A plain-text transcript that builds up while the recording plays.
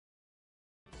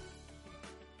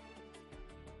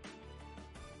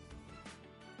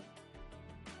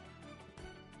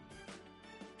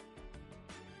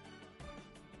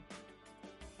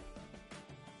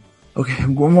Okay,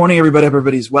 good morning, everybody.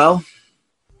 Everybody's well.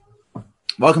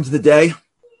 Welcome to the day.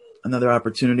 Another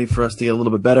opportunity for us to get a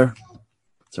little bit better.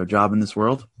 It's our job in this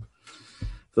world. For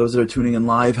those that are tuning in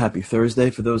live, happy Thursday.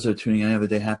 For those that are tuning in any other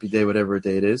day, happy day, whatever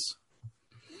day it is.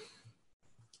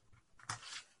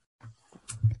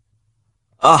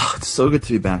 It's so good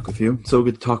to be back with you. So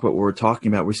good to talk about what we're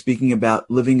talking about. We're speaking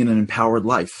about living in an empowered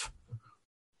life.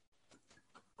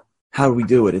 How do we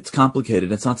do it? It's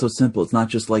complicated. It's not so simple. It's not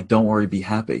just like, don't worry, be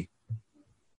happy.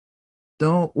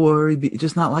 Don't worry, it's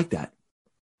just not like that.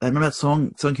 I remember that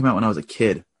song came out when I was a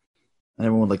kid, and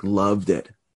everyone loved it.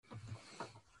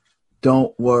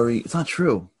 Don't worry, it's not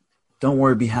true. Don't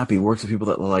worry, be happy. It works with people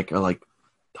that are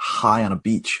high on a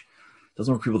beach. It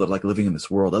doesn't work with people that like living in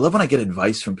this world. I love when I get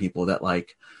advice from people that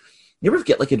you ever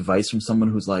get advice from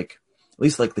someone who's at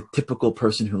least the typical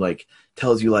person who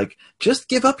tells you just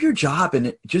give up your job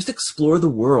and just explore the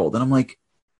world. And I'm like,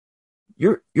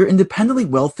 You're independently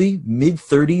wealthy,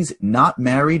 mid-30s, not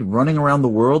married, running around the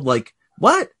world.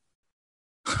 What?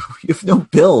 You have no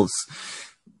bills.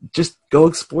 Just go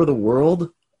explore the world.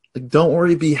 Don't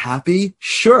worry, be happy.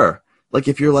 Sure.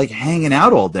 If you're hanging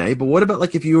out all day, but what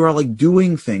about if you are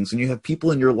doing things and you have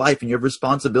people in your life and you have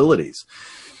responsibilities?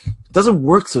 It doesn't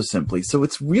work so simply. So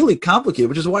it's really complicated,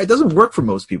 which is why it doesn't work for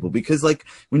most people, because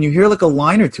when you hear a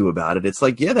line or two about it, it's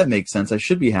yeah, that makes sense. I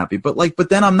should be happy, but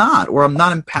then I'm not, or I'm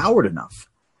not empowered enough.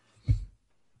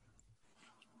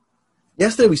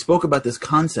 Yesterday we spoke about this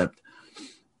concept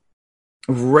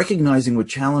of recognizing what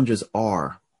challenges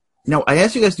are. Now, I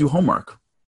asked you guys to do homework.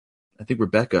 I think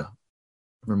Rebecca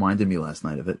reminded me last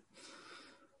night of it.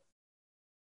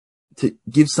 To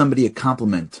give somebody a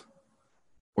compliment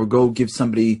or go give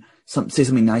somebody say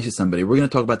something nice to somebody. We're going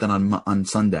to talk about that on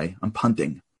Sunday. I'm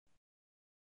punting.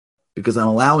 Because I'm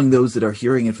allowing those that are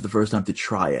hearing it for the first time to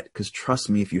try it. Because trust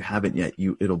me, if you haven't yet,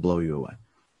 it'll blow you away.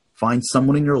 Find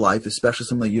someone in your life, especially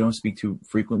someone that you don't speak to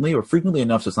frequently or frequently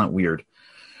enough so it's not weird.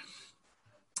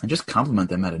 And just compliment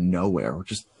them out of nowhere, or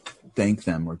just thank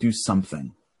them, or do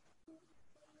something.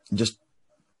 And just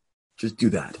do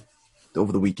that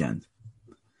over the weekend.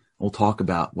 We'll talk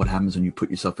about what happens when you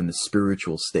put yourself in the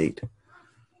spiritual state,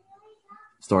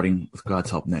 starting with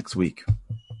God's help next week.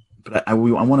 But I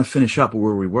want to finish up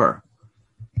where we were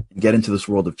and get into this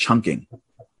world of chunking.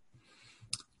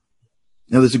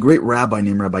 Now, there's a great rabbi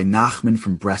named Rabbi Nachman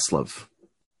from Breslov.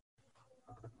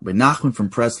 Rabbi Nachman from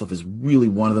Breslov is really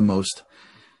one of the most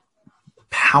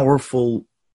powerful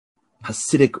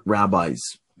Hasidic rabbis,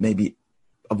 maybe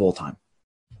of all time.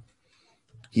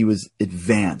 He was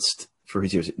advanced for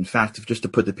his years. In fact, just to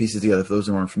put the pieces together, for those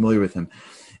who aren't familiar with him,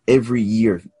 every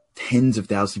year, tens of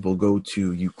thousands of people go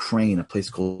to Ukraine, a place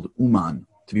called Uman,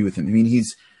 to be with him. I mean,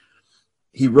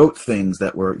 he wrote things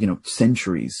that were,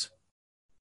 centuries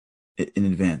in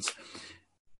advance.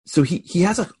 So he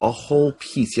has a whole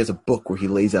piece. He has a book where he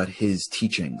lays out his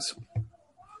teachings,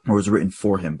 or was written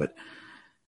for him.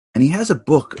 And he has a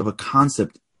book of a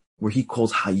concept where he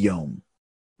calls Hayom.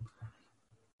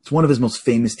 It's one of his most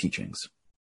famous teachings.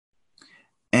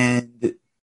 And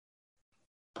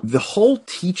the whole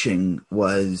teaching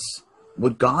was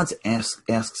what God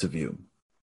asks of you.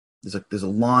 There's a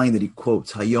line that he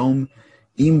quotes, Hayom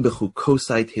im bechu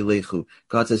kosai telechu.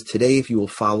 God says, today if you will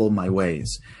follow my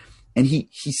ways. And he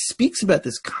speaks about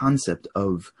this concept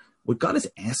of what God is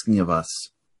asking of us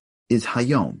is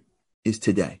Hayom, is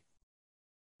today.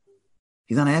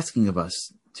 He's not asking of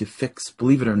us to fix,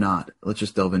 believe it or not, let's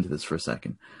just delve into this for a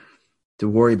second, to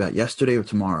worry about yesterday or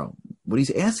tomorrow. What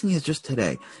he's asking is just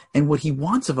today. And what he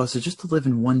wants of us is just to live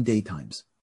in one day times,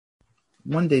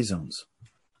 one day zones.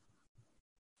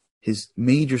 His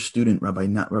major student, Rabbi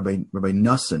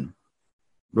Nussin,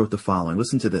 wrote the following.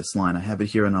 Listen to this line. I have it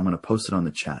here and I'm going to post it on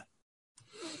the chat.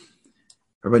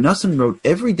 Rabbi Nussin wrote,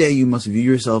 every day you must view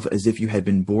yourself as if you had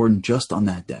been born just on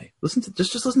that day. Just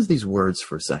listen to these words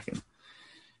for a second.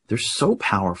 They're so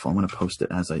powerful. I'm going to post it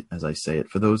as I say it.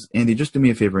 For those, Andy, just do me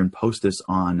a favor and post this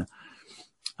on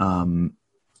the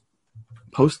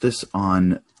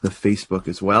Facebook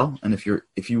as well. And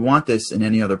if you want this in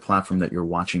any other platform that you're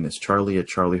watching this,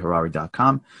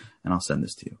 charlie@charlieharari.com, and I'll send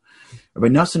this to you.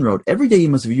 Rabbi Nussin wrote, every day you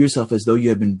must view yourself as though you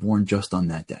had been born just on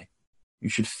that day. You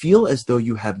should feel as though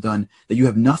you have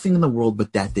nothing in the world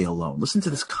but that day alone. Listen to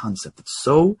this concept. It's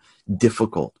so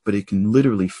difficult, but it can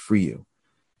literally free you.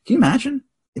 Can you imagine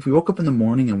if we woke up in the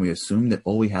morning and we assumed that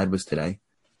all we had was today?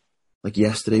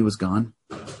 Yesterday was gone.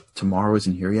 Tomorrow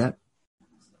isn't here yet.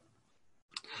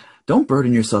 Don't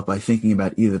burden yourself by thinking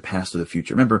about either the past or the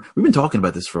future. Remember, we've been talking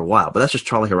about this for a while, but that's just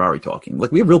Charlie Harari talking.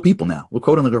 We have real people now. We're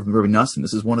quoting Rabbi Nussin.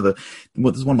 This is one of the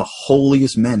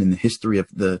holiest men in the history of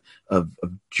Jewry,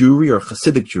 or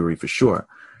Hasidic Jewry for sure.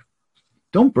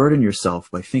 Don't burden yourself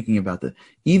by thinking about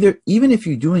even if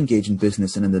you do engage in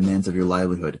business and in the demands of your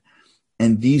livelihood,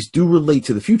 and these do relate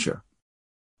to the future,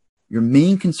 your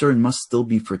main concern must still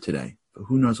be for today. But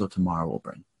who knows what tomorrow will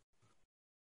bring?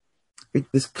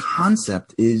 This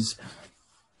concept is,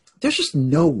 there's just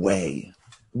no way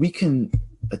we can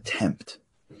attempt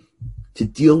to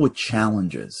deal with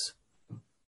challenges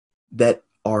that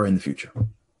are in the future.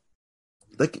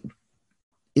 Like,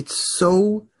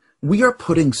 we are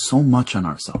putting so much on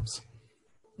ourselves.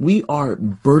 We are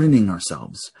burdening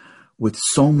ourselves with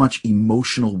so much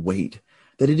emotional weight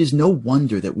that it is no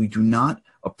wonder that we do not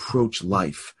approach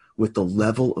life with the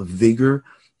level of vigor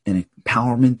and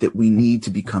empowerment that we need to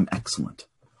become excellent.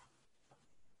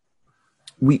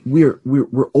 We're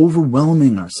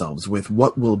overwhelming ourselves with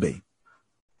what will be,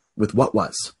 with what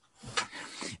was.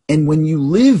 And when you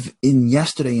live in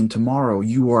yesterday and tomorrow,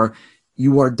 you are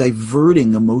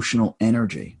diverting emotional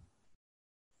energy.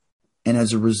 And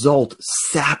as a result,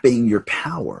 sapping your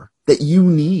power that you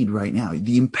need right now,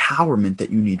 the empowerment that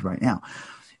you need right now.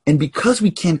 And because we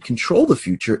can't control the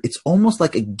future, it's almost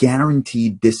like a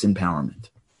guaranteed disempowerment.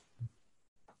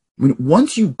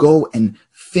 Once you go and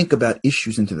think about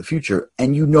issues into the future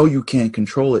and you know you can't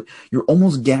control it, you're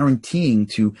almost guaranteeing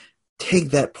to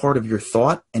take that part of your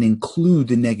thought and include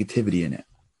the negativity in it,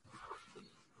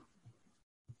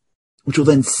 which will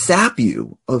then sap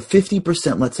you of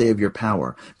 50%, let's say, of your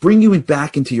power, bring you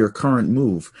back into your current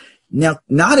move. Now,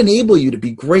 not enable you to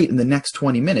be great in the next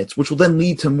 20 minutes, which will then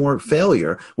lead to more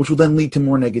failure, which will then lead to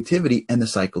more negativity, and the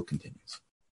cycle continues.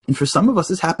 And for some of us,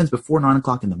 this happens before 9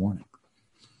 o'clock in the morning.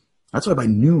 That's why by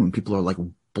noon, people are like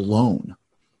blown.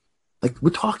 Like, we're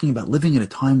talking about living in a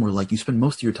time where, like, you spend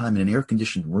most of your time in an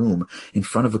air-conditioned room in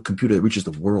front of a computer that reaches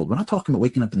the world. We're not talking about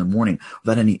waking up in the morning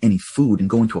without any food and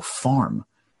going to a farm.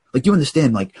 Like, you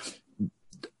understand, like,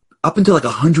 up until like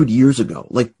 100 years ago,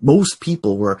 like, most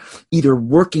people were either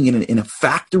working in a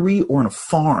factory or on a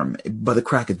farm by the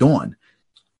crack of dawn.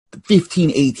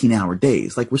 15, 18-hour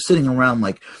days. Like, we're sitting around,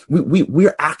 like,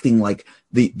 we're acting like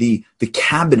the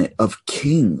cabinet of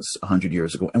kings 100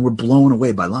 years ago, and we're blown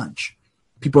away by lunch.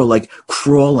 People are like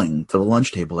crawling to the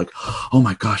lunch table, like, oh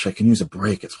my gosh, I can use a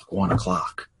break. It's like 1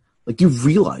 o'clock. Like, you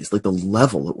realize, like, the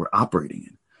level that we're operating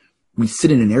in. We sit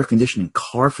in an air conditioning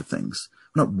car for things.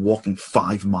 We're not walking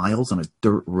 5 miles on a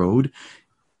dirt road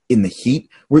in the heat.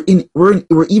 We're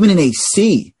even in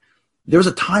AC. There was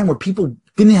a time where people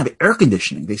didn't have air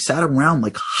conditioning. They sat around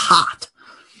like hot.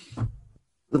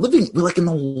 We're like in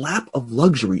the lap of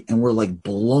luxury, and we're like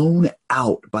blown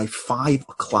out by 5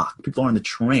 o'clock. People are on the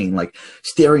train, like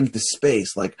staring into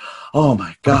space, like, oh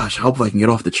my gosh, I hope I can get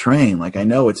off the train. Like, I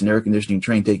know it's an air conditioning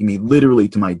train taking me literally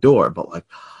to my door, but like,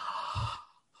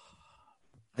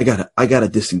 I gotta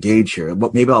disengage here.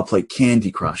 But maybe I'll play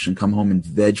Candy Crush and come home and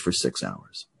veg for 6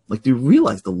 hours. Like, do you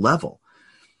realize the level?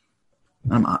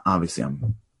 I'm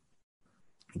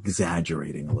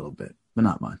exaggerating a little bit, but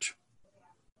not much.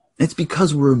 It's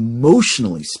because we're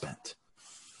emotionally spent.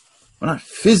 We're not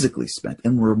physically spent,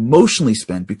 and we're emotionally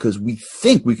spent because we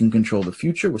think we can control the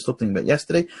future. We're still thinking about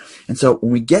yesterday. And so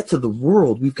when we get to the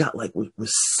world, we've got like, we're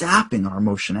sapping our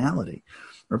emotionality.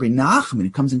 Rabbi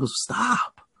Nachman comes and goes,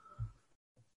 stop.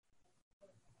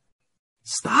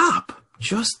 Stop.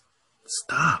 Just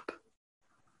stop.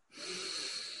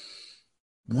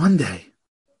 One day,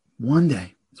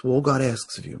 that's all God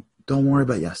asks of you. Don't worry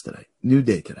about yesterday. New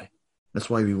day today. That's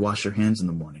why we wash our hands in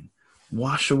the morning.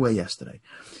 Wash away yesterday.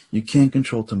 You can't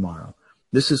control tomorrow.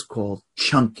 This is called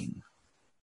chunking.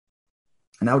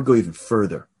 And I would go even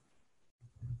further.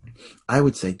 I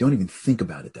would say, don't even think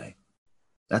about a day.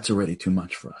 That's already too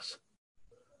much for us.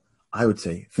 I would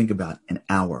say, think about an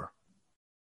hour.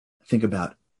 Think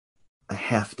about a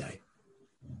half day.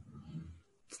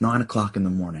 It's 9 o'clock in the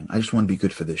morning. I just want to be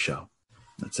good for this show.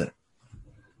 That's it.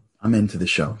 I'm into the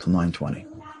show till 9:20.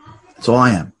 That's all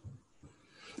I am.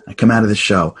 I come out of this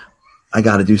show. I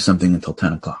got to do something until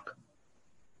 10 o'clock.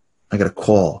 I got a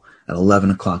call at 11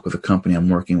 o'clock with a company I'm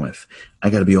working with. I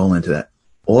got to be all into that.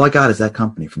 All I got is that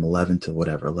company from 11 to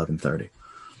whatever, 11:30.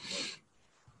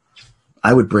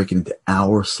 I would break it into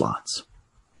hour slots.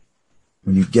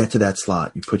 When you get to that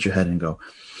slot, you put your head in and go,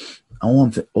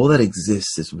 all that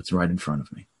exists is what's right in front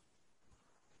of me.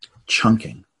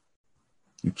 Chunking.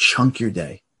 You chunk your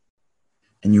day.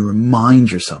 And you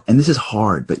remind yourself, and this is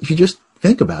hard, but if you just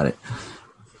think about it,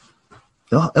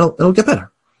 it'll get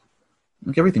better.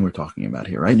 Like everything we're talking about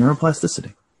here, right?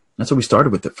 Neuroplasticity. That's what we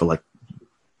started with it for like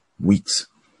weeks.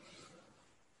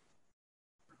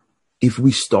 If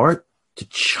we start to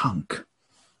chunk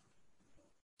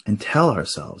and tell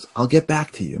ourselves, I'll get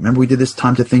back to you. Remember we did this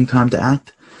time to think, time to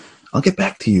act? I'll get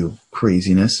back to you.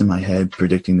 Craziness in my head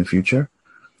predicting the future.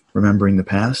 remembering the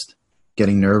past,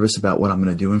 getting nervous about what I'm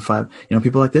going to do in 5.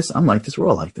 People like this, I'm like this, we're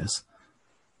all like this.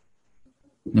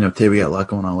 Today we got a lot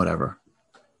going on, whatever.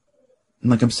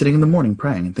 And I'm sitting in the morning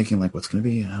praying and thinking what's going to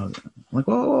be, I'm like,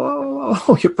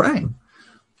 whoa, you're praying.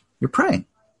 You're praying.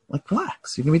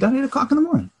 Relax. You're going to be done at 8 o'clock in the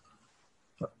morning.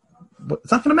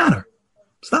 It's not going to matter.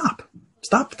 Stop.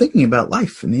 Stop thinking about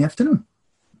life in the afternoon.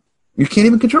 You can't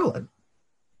even control it.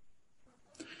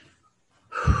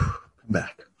 Come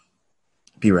back.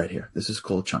 Be right here. This is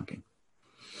called chunking.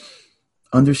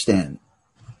 Understand,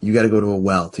 you got to go to a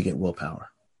well to get willpower.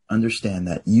 Understand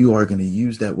that you are going to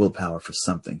use that willpower for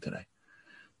something today.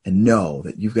 And know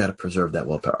that you've got to preserve that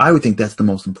willpower. I would think that's the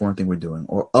most important thing we're doing,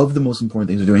 or of the most important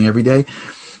things we're doing every day,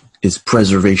 is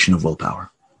preservation of willpower.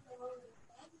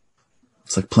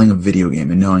 It's like playing a video game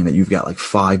and knowing that you've got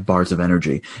 5 bars of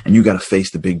energy and you got to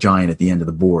face the big giant at the end of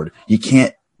the board. You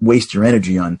can't waste your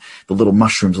energy on the little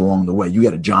mushrooms along the way. You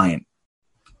got a giant.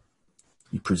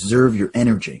 You preserve your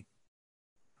energy.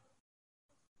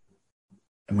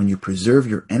 And when you preserve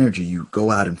your energy, you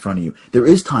go out in front of you. There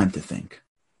is time to think.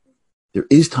 There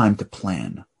is time to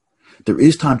plan. There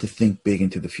is time to think big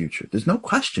into the future. There's no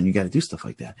question you got to do stuff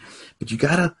like that. But you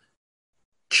got to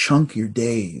chunk your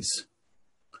days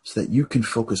so that you can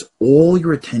focus all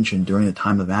your attention during the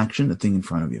time of action, the thing in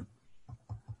front of you.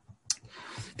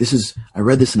 I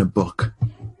read this in a book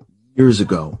years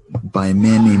ago by a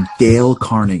man named Dale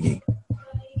Carnegie.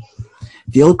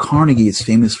 Dale Carnegie is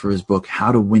famous for his book,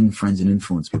 How to Win Friends and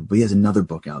Influence People, but he has another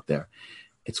book out there.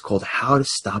 It's called How to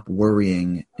Stop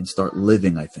Worrying and Start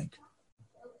Living, I think.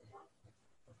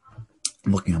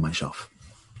 I'm looking on my shelf.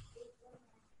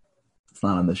 It's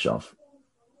not on this shelf.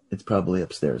 It's probably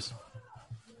upstairs.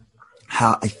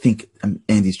 I think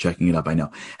Andy's checking it up, I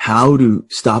know. How to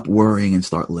Stop Worrying and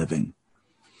Start Living.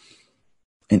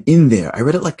 And in there, I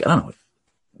read it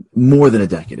more than a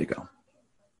decade ago.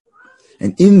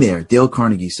 And in there, Dale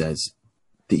Carnegie says,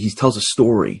 that he tells a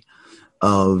story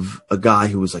of a guy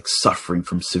who was suffering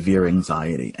from severe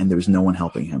anxiety and there was no one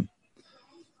helping him.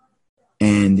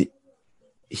 And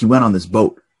he went on this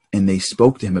boat and they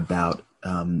spoke to him about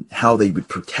how they would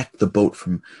protect the boat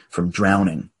from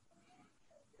drowning.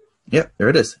 Yep, there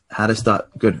it is. How to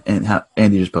stop. Good. And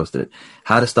Andy just posted it.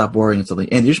 How to stop worrying and something.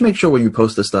 And just make sure when you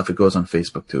post this stuff, it goes on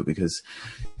Facebook too, because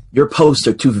your posts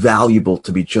are too valuable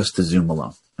to be just to Zoom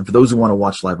alone. And for those who want to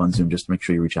watch live on Zoom, just make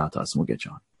sure you reach out to us and we'll get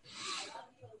you on.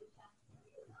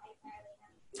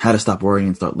 How to stop worrying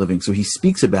and start living. So he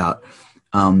speaks about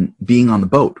being on the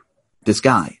boat, this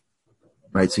guy.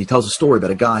 Right, so he tells a story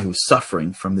about a guy who's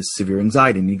suffering from this severe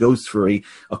anxiety, and he goes for a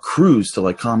cruise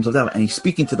to calm himself down. And he's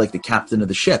speaking to the captain of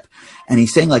the ship, and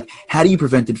he's saying how do you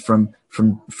prevent it from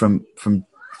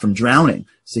drowning?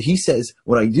 So he says,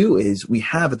 what I do is we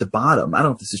have at the bottom. I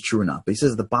don't know if this is true or not, but he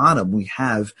says at the bottom we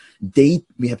have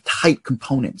tight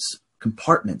compartments.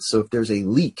 So if there's a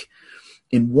leak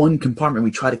in one compartment,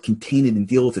 we try to contain it and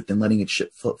deal with it, than letting it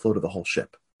flow to the whole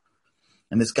ship.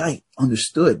 And this guy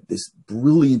understood this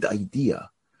brilliant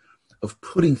idea of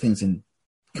putting things in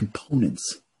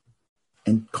components.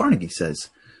 And Carnegie says,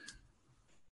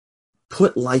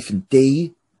 put life in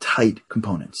day-tight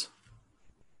components.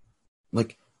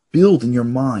 Build in your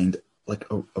mind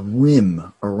a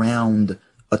rim around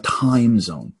a time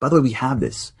zone. By the way, we have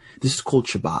this. This is called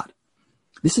Shabbat.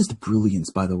 This is the brilliance,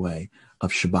 by the way,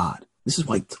 of Shabbat. This is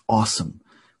why it's awesome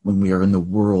when we are in the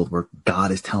world where God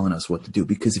is telling us what to do.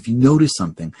 Because if you notice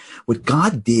something, what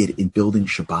God did in building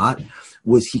Shabbat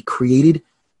was he created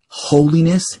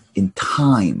holiness in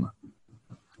time.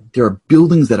 There are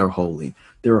buildings that are holy.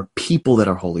 There are people that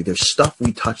are holy. There's stuff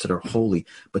we touch that are holy.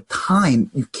 But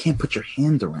time, you can't put your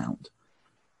hand around.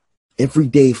 Every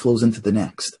day flows into the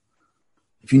next.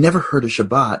 If you never heard of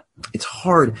Shabbat, it's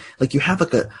hard. You have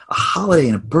a holiday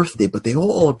and a birthday, but they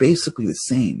all are basically the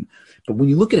same. But when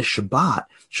you look at a Shabbat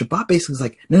basically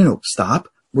is no, stop.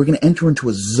 We're going to enter into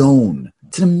a zone.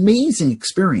 It's an amazing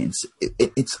experience.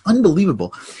 It's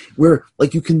unbelievable. Where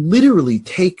you can literally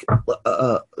take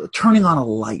turning on a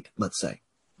light, let's say.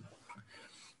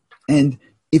 And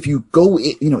if you go,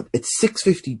 at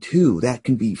 6:52, that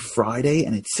can be Friday,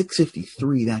 and at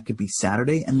 6:53, that could be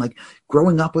Saturday. And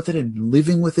growing up with it and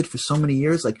living with it for so many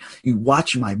years, you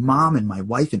watch my mom and my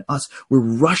wife and us, we're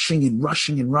rushing and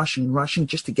rushing and rushing and rushing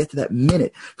just to get to that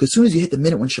minute. Because as soon as you hit the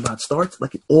minute when Shabbat starts,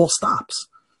 it all stops.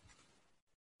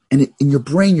 And in your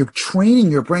brain, you're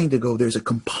training your brain to go, there's a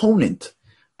component,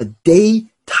 a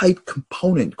day-type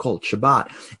component called Shabbat.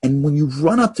 And when you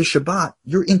run up to Shabbat,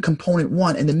 you're in component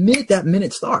 1. And the minute that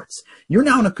minute starts, you're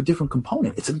now in a different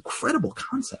component. It's an incredible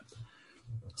concept.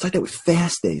 It's like that with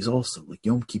fast days also, like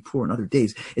Yom Kippur and other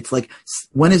days. It's like,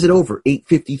 when is it over?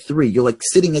 8:53. You're like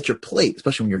sitting at your plate,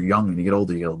 especially when you're young and you get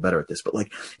older, you get a little better at this. But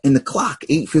like in the clock,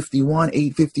 8:51,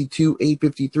 8:52,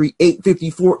 8:53,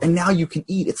 8:54, and now you can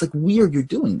eat. It's like weird you're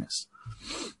doing this.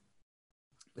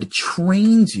 It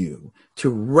trains you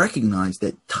to recognize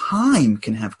that time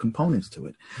can have components to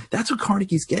it. That's what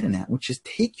Carnegie's getting at, which is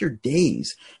take your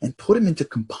days and put them into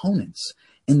components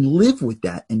and live with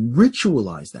that and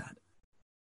ritualize that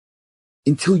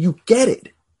until you get it.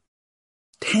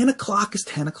 10 o'clock is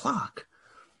 10 o'clock.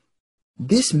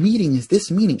 This meeting is this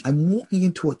meeting. I'm walking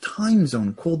into a time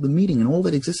zone called the meeting, and all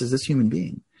that exists is this human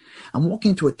being. I'm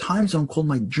walking into a time zone called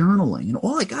my journaling, and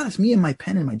all I got is me and my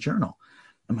pen and my journal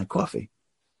and my coffee.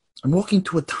 I'm walking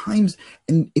to a times,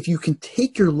 and if you can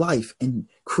take your life and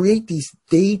create these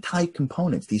day-type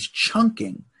components, these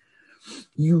chunking,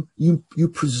 you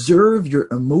preserve your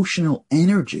emotional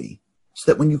energy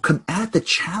so that when you come at the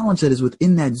challenge that is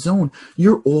within that zone,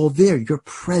 you're all there. You're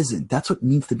present. That's what it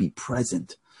means to be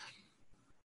present.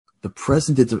 The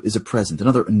present is a present.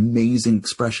 Another amazing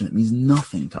expression that means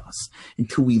nothing to us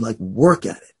until we like work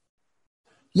at it.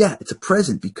 Yeah, it's a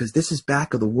present because this is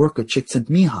back of the work of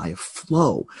Csikszentmihalyi, of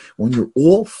flow. When you're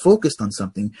all focused on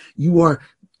something, you are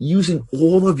using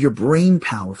all of your brain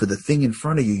power for the thing in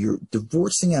front of you. You're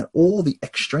divorcing out all the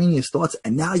extraneous thoughts,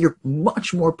 and now you're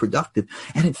much more productive,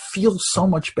 and it feels so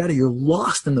much better. You're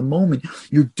lost in the moment.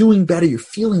 You're doing better. You're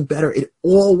feeling better. It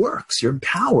all works. You're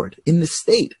empowered in this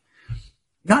state.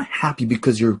 You're not happy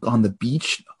because you're on the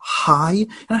beach high. You're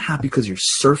not happy because you're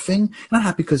surfing. You're not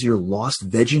happy because you're lost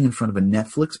vegging in front of a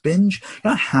Netflix binge.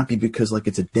 You're not happy because like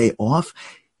it's a day off.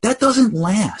 That doesn't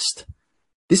last.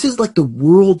 This is like the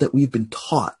world that we've been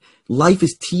taught. Life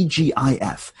is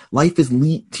TGIF.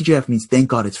 TGIF means thank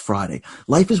God it's Friday.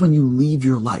 Life is when you leave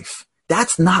your life.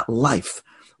 That's not life.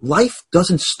 Life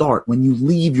doesn't start when you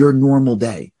leave your normal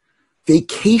day.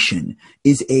 Vacation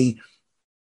is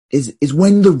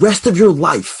when the rest of your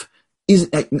life is,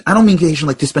 I don't mean vacation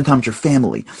like to spend time with your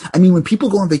family. I mean, when people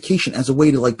go on vacation as a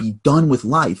way to like be done with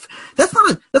life, that's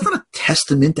not a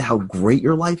testament to how great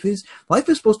your life is. Life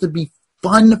is supposed to be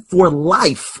fun for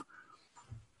life.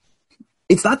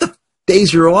 It's not the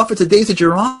days you're off, it's the days that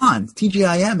you're on. It's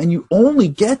TGIM, and you only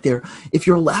get there if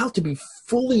you're allowed to be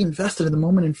fully invested in the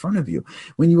moment in front of you.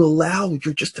 When you allow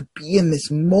you're just to be in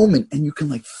this moment and you can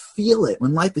like feel it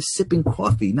when life is sipping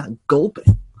coffee, not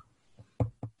gulping.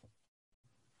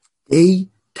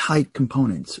 Day-type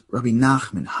components. Rabbi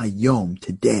Nachman, Hayom,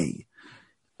 today.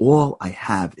 All I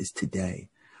have is today.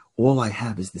 All I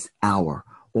have is this hour.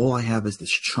 All I have is this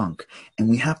chunk. And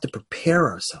we have to prepare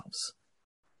ourselves.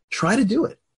 Try to do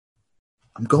it.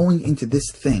 I'm going into this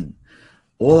thing.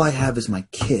 All I have is my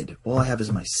kid. All I have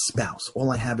is my spouse. All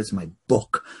I have is my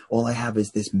book. All I have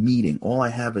is this meeting. All I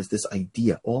have is this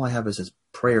idea. All I have is this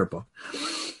prayer book.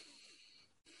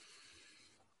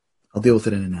 I'll deal with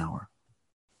it in an hour.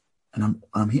 And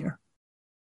I'm here.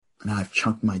 And I've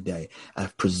chunked my day.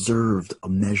 I've preserved a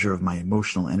measure of my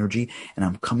emotional energy, and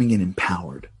I'm coming in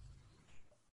empowered.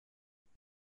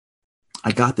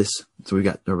 I got this. So we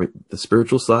got the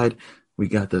spiritual side. We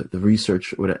got the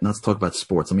research. Let's talk about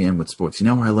sports. Let me end with sports. You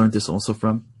know where I learned this also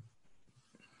from?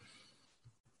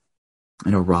 I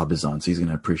know Rob is on, so he's going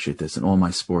to appreciate this, and all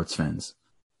my sports fans.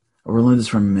 I learned this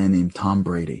from a man named Tom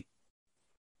Brady.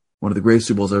 One of the greatest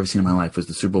Super Bowls I've ever seen in my life was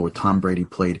the Super Bowl where Tom Brady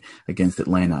played against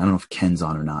Atlanta. I don't know if Ken's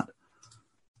on or not.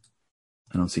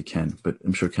 I don't see Ken, but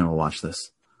I'm sure Ken will watch this.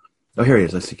 Oh, here he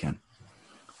is. I see Ken.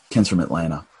 Ken's from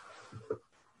Atlanta.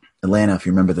 Atlanta, if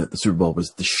you remember, the Super Bowl was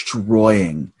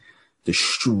destroying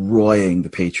the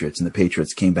Patriots, and the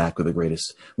Patriots came back with the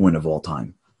greatest win of all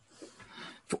time.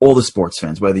 For all the sports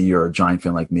fans, whether you're a Giant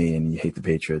fan like me and you hate the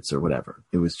Patriots or whatever,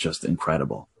 it was just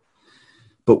incredible.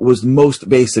 But was most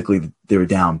basically they were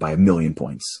down by 1,000,000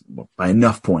 points, by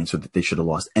enough points that they should have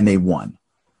lost, and they won.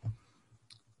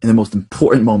 And the most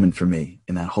important moment for me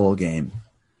in that whole game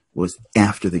was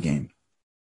after the game,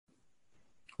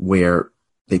 where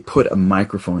they put a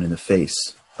microphone in the face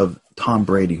of Tom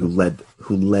Brady, who led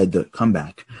the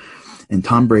comeback. And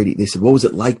Tom Brady, they said, what was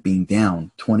it like being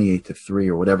down 28-3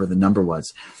 or whatever the number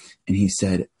was? And he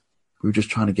said, we were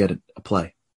just trying to get a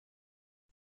play.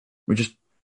 We're just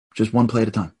one play at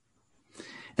a time.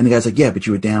 And the guy's like, yeah, but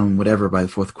you were down whatever by the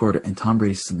fourth quarter. And Tom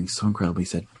Brady said something so incredible. He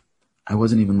said, I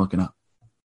wasn't even looking up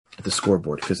at the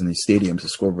scoreboard, because in these stadiums, the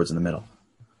scoreboard's in the middle.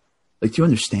 Like, do you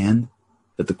understand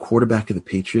that the quarterback of the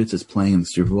Patriots is playing in the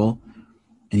Super Bowl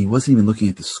and he wasn't even looking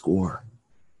at the score?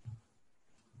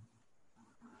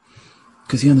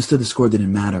 Because he understood the score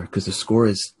didn't matter, because the score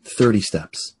is 30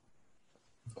 steps.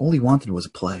 All he wanted was a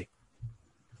play.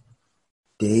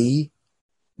 Day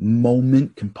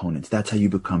moment components. That's how you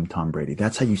become Tom Brady.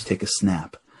 That's how you take a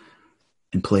snap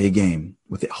and play a game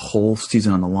with a whole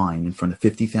season on the line in front of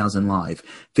 50,000 live,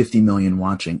 50 million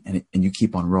watching, and you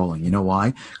keep on rolling. You know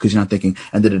why? Because you're not thinking,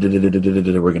 and we're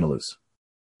going to lose.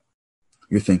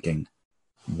 You're thinking,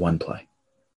 one play.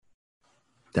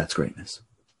 That's greatness.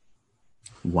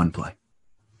 One play.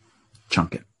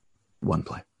 Chunk it. One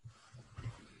play.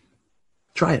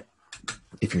 Try it.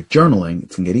 If you're journaling,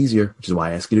 it's going to get easier, which is why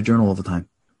I ask you to journal all the time.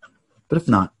 But if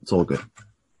not, it's all good.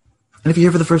 And if you're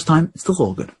here for the first time, it's still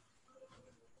all good.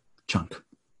 Chunk.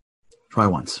 Try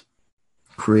once.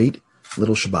 Create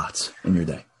little Shabbats in your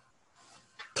day.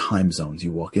 Time zones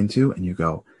you walk into and you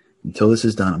go, until this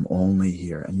is done, I'm only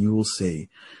here. And you will see,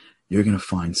 you're going to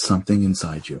find something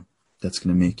inside you that's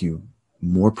going to make you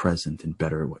more present and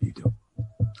better at what you do.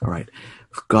 All right.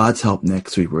 With God's help,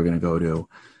 next week, we're going to go to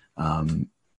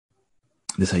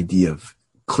this idea of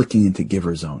clicking into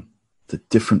Giver Zone. It's a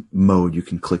different mode you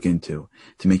can click into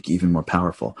to make you even more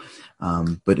powerful.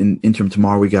 But in interim,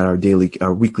 tomorrow we got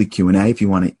our weekly Q&A. If you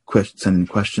want to send in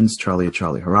questions,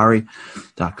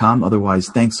 charlie@charlieharary.com. Otherwise,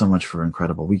 thanks so much for an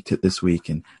incredible week this week,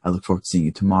 and I look forward to seeing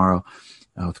you tomorrow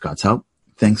with God's help.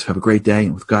 Thanks. Have a great day,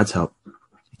 and with God's help,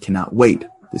 I cannot wait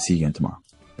to see you again tomorrow.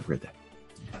 Have a great day.